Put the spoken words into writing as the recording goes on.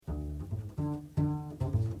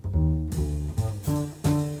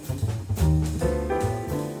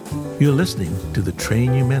You're listening to the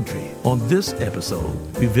Trainumentary. On this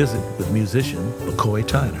episode, we visit with musician McCoy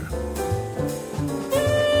Tyner.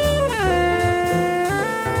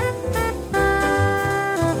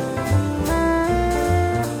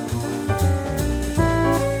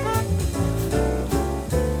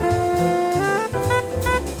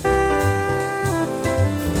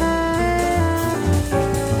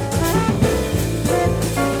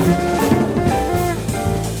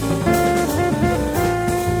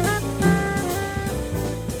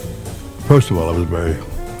 First of all, I was very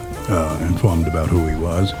informed about who he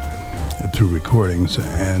was through recordings,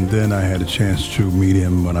 and then I had a chance to meet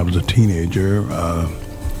him when I was a teenager,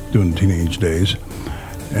 during the teenage days,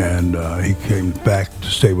 and he came back to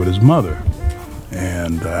stay with his mother,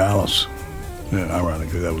 and Alice,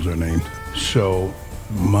 ironically that was her name. So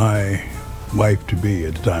my wife-to-be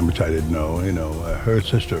at the time, which I didn't know, her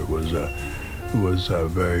sister was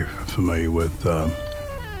very familiar with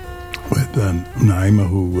Naima,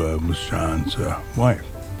 who was John's wife.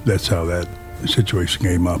 That's how that situation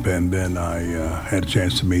came up, and then I had a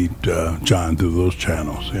chance to meet John through those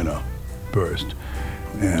channels, first.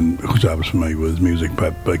 And because I was familiar with his music,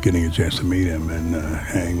 but getting a chance to meet him and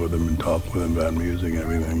hang with him and talk with him about music and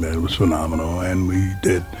everything, that was phenomenal. And we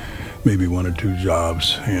did maybe one or two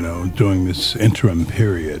jobs, during this interim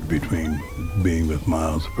period between being with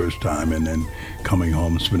Miles the first time and then coming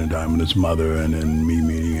home, spending time with his mother, and then me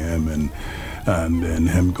meeting him, and then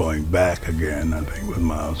him going back again, I think, with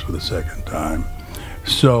Miles for the second time.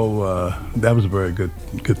 So that was a very good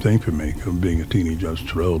thing for me. Being a teenager, I was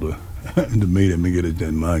thrilled to meet him and to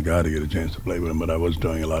get a chance to play with him. But I was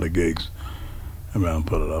doing a lot of gigs around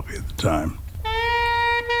Philadelphia at the time.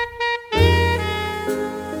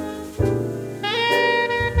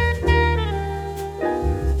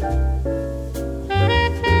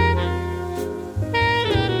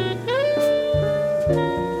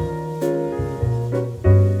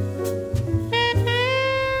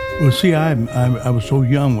 Well, see, I was so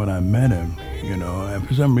young when I met him, and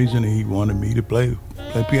for some reason he wanted me to play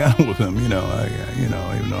piano with him, even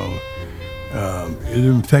though it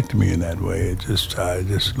didn't affect me in that way. I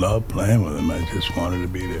just loved playing with him. I just wanted to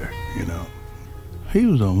be there, He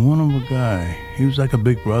was a wonderful guy. He was like a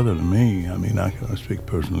big brother to me. I mean, I can speak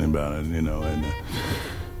personally about it,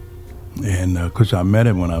 and of course I met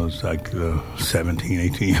him when I was like 17,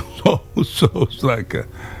 18 years old, so it's like...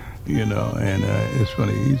 and it's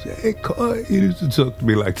funny. He said, "Hey, Coy," he used to talk to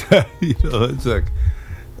me like that. It's like,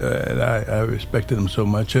 and I respected him so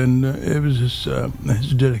much, and it was his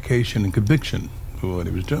dedication and conviction for what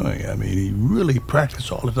he was doing. I mean, he really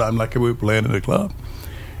practiced all the time, like we were playing in the club.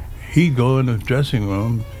 He'd go in the dressing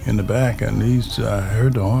room in the back, and I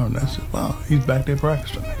heard the horn. I said, "Wow, he's back there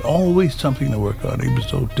practicing." Always something to work on. He was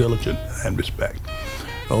so diligent and respect.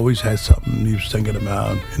 Always had something he was thinking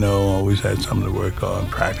about, always had something to work on,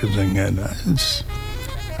 practicing, and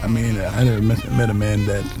I never met a man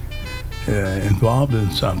that involved in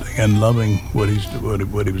something and loving what he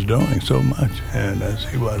was doing so much, and as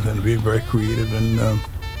he was, and being very creative, and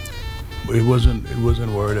it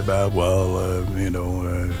wasn't worried about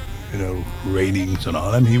ratings and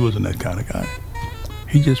all. I mean, he wasn't that kind of guy.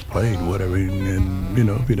 He just played whatever, and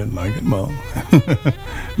if you didn't like it, well,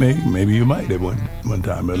 maybe you might at one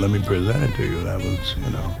time, but let me present it to you. That was,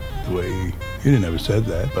 the way he never said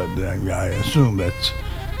that, but I assume that's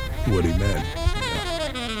what he meant.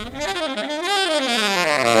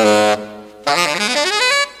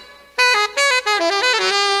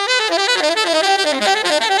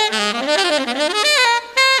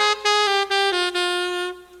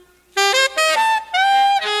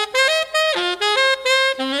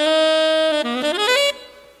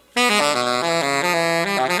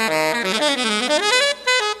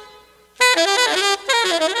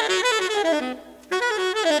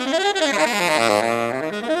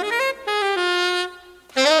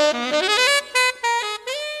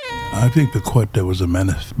 I think the quartet was a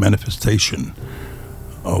manifestation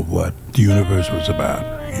of what the universe was about,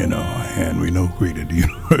 and we know who created the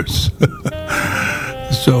universe.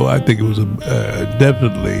 So I think it was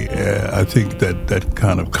definitely, I think that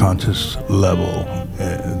kind of conscious level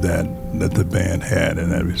that the band had in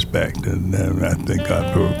that respect, and I thank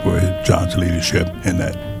God for John's leadership in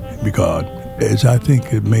that regard. As I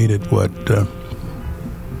think it made it what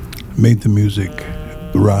made the music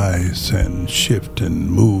rise and shift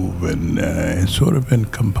and move and sort of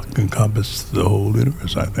encompass the whole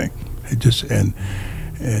universe, I think. It just in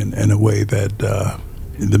a way that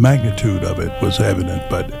the magnitude of it was evident,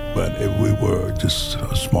 but we were just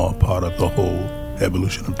a small part of the whole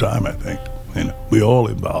evolution of time, I think. We all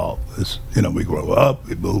evolve. We grow up,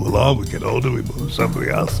 we move along, we get older, we move to something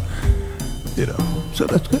else. So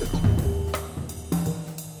that's good.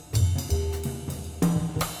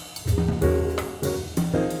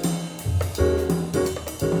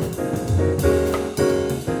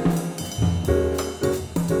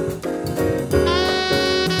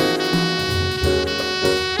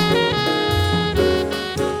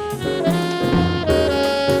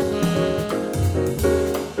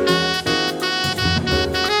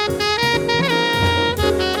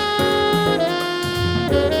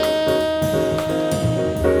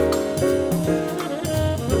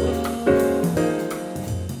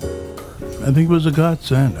 I think it was a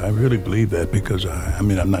godsend. I really believe that because, I'm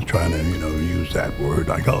not trying to, use that word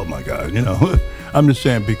like, oh, my God, I'm just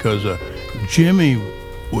saying because Jimmy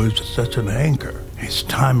was such an anchor. His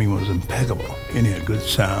timing was impeccable, and he had good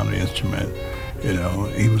sound on the instrument.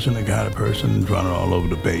 He wasn't the kind of person running all over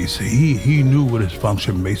the bass. He knew what his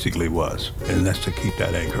function basically was, and that's to keep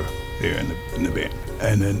that anchor there in the band.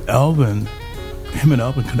 And then him and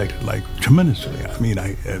Elvin connected like tremendously.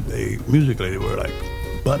 Musically they were like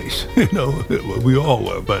buddies, we all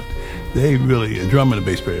were, but they really, a drummer and a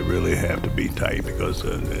bass player really have to be tight because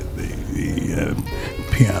the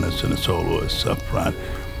pianist and the soloist up front,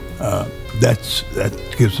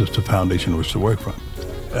 that gives us the foundation which to work from.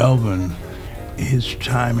 Elvin, his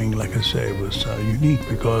timing, like I say, was unique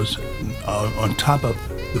because on top of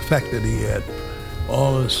the fact that he had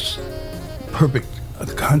all this perfect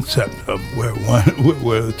concept of where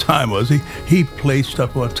the time was, he played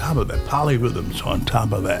stuff on top of that, polyrhythms on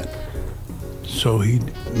top of that. So he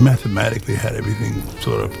mathematically had everything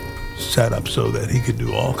sort of set up so that he could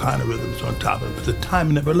do all kind of rhythms on top of it. But the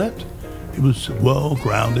time never left. It was well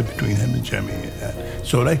grounded between him and Jimmy.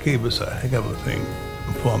 So that gave us a heck of a thing,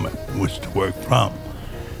 a format in which to work from,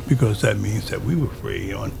 because that means that we were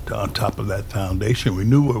free on top of that foundation. We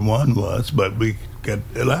knew where one was, but we could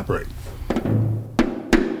elaborate.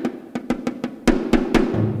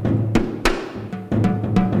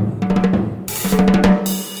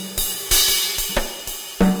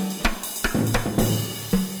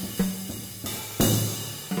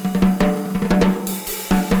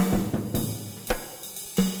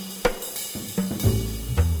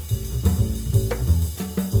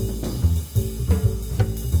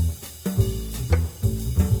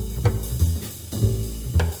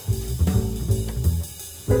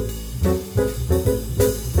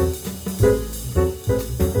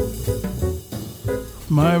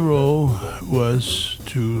 My role was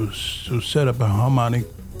to set up a harmonic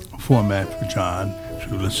format for John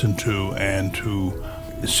to listen to and to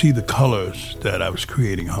see the colors that I was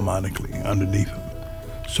creating harmonically underneath him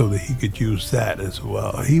so that he could use that as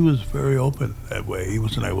well. He was very open that way. He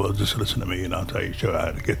wasn't like, well, just listen to me and I'll tell you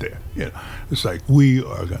how to get there. It's like we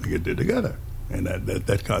are going to get there together. And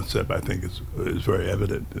that concept, I think, is very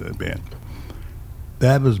evident in the band.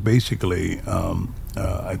 That was basically,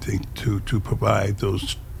 I think, to provide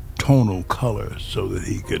those tonal colors so that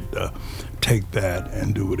he could take that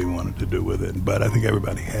and do what he wanted to do with it. But I think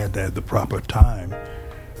everybody had to have the proper time.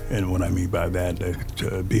 And what I mean by that,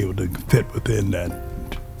 to be able to fit within that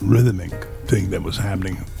rhythmic thing that was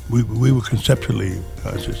happening. We were conceptually,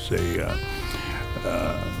 I should say,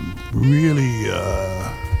 really,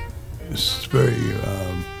 it's very...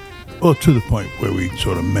 to the point where we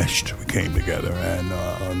sort of meshed, we came together and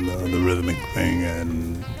on the rhythmic thing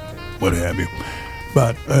and what have you.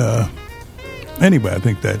 But anyway, I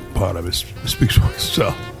think that part of it speaks for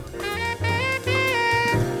itself.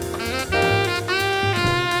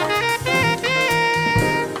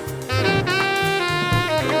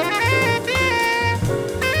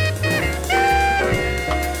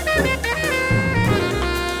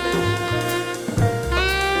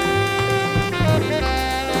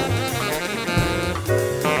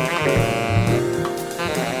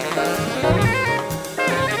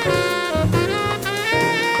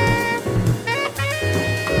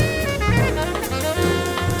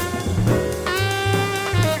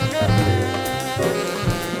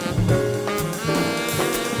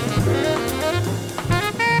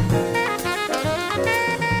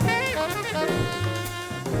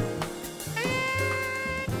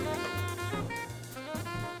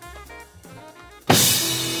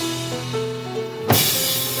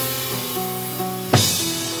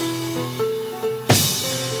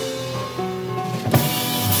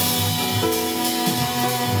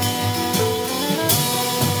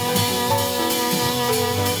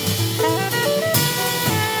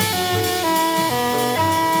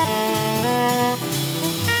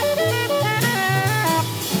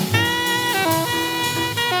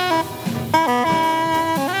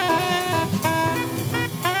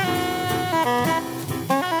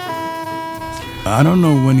 I don't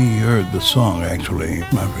know when he heard the song, actually,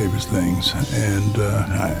 My Favorite Things, and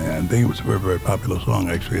I think it was a very, very popular song,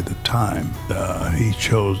 actually, at the time. He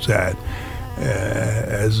chose that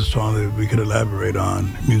as a song that we could elaborate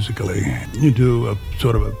on musically. You do a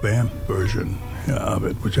sort of a band version of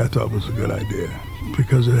it, which I thought was a good idea,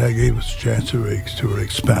 because it gave us a chance to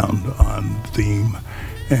expound on the theme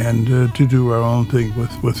and to do our own thing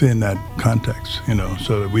within that context,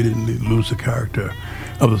 so that we didn't lose the character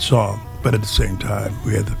of the song. But at the same time,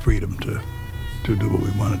 we had the freedom to do what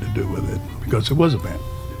we wanted to do with it, because it was a band.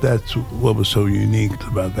 That's what was so unique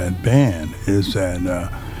about that band, is that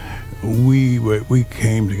we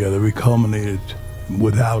came together, we culminated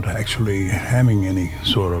without actually having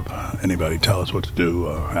anybody tell us what to do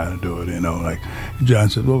or how to do it. Like John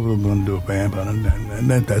said, well, we're going to do a band, and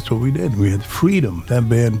that's what we did. We had freedom. That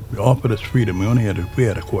band offered us freedom. We had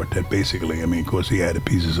a quartet, basically. I mean, of course, he added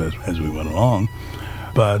pieces as we went along.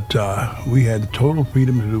 But we had total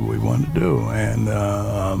freedom to do what we wanted to do, and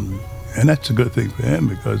that's a good thing for him,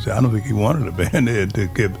 because I don't think he wanted a band to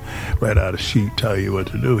give right out a sheet, tell you what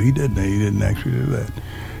to do. He didn't. He didn't actually do that.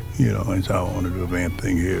 And so I want to do a band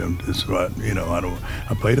thing here. And this is what,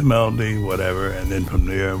 I play the melody, whatever, and then from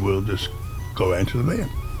there we'll just go into the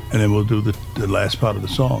band. And then we'll do the last part of the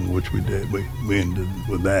song, which we did. We ended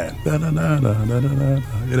with that. That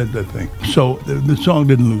thing. So the song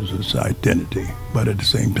didn't lose its identity, but at the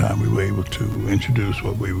same time we were able to introduce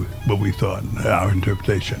what we thought, our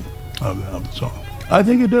interpretation of the song. I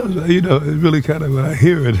think it does. It really kind of, when I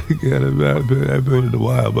hear it, I've heard it a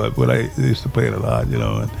while, but when I used to play it a lot,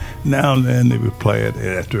 and now and then they would play it, and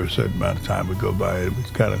after a certain amount of time would go by, it was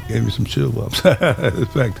kind of gave me some chill bumps. The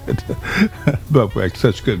fact that brought back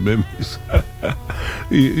such good memories.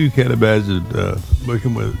 You can't imagine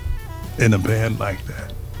working in a band like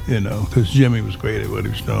that, because Jimmy was great at what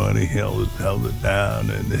he was doing. He held it down,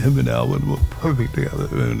 and him and Alvin were perfect together.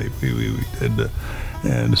 And we did the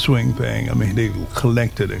swing thing. I mean, they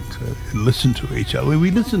collected and listened to each other. We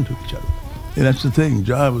listened to each other. And that's the thing.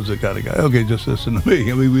 John was the kind of guy, okay, just listen to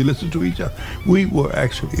me. I mean, we listened to each other. We were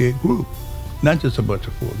actually a group, not just a bunch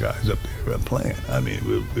of four guys up there playing. I mean,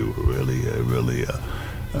 we were really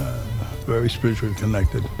very spiritually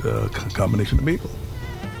connected combination of people.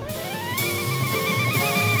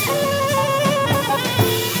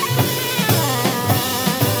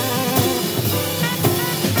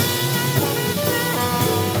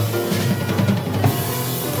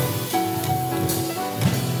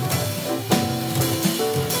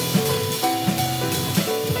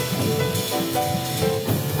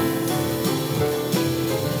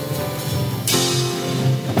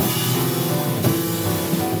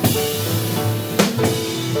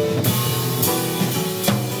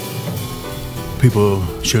 People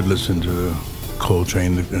should listen to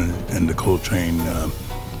Coltrane and the Coltrane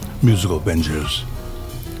musical ventures.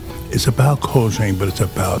 It's about Coltrane, but it's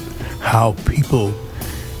about how people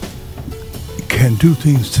can do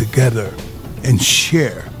things together and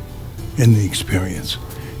share in the experience.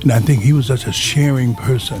 And I think he was such a sharing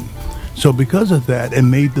person. So because of that, it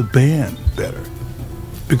made the band better,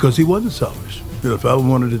 because he wasn't selfish. If I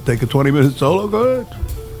wanted to take a 20-minute solo, go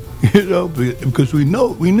ahead. Because we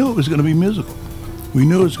knew it was going to be musical. We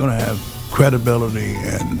knew it was going to have credibility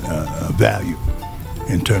and value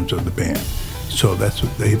in terms of the band. So that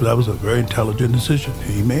was a very intelligent decision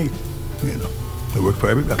he made. It worked for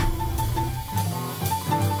everybody.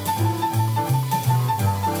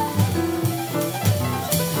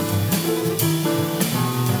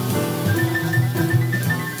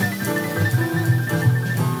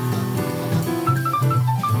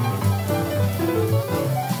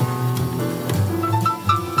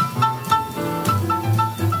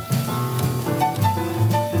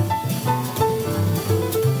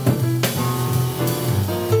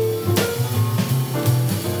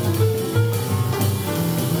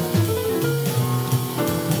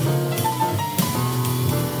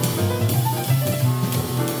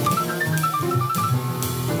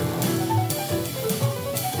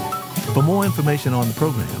 For more information on the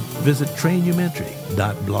program, visit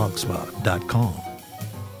trainumentary.blogspot.com.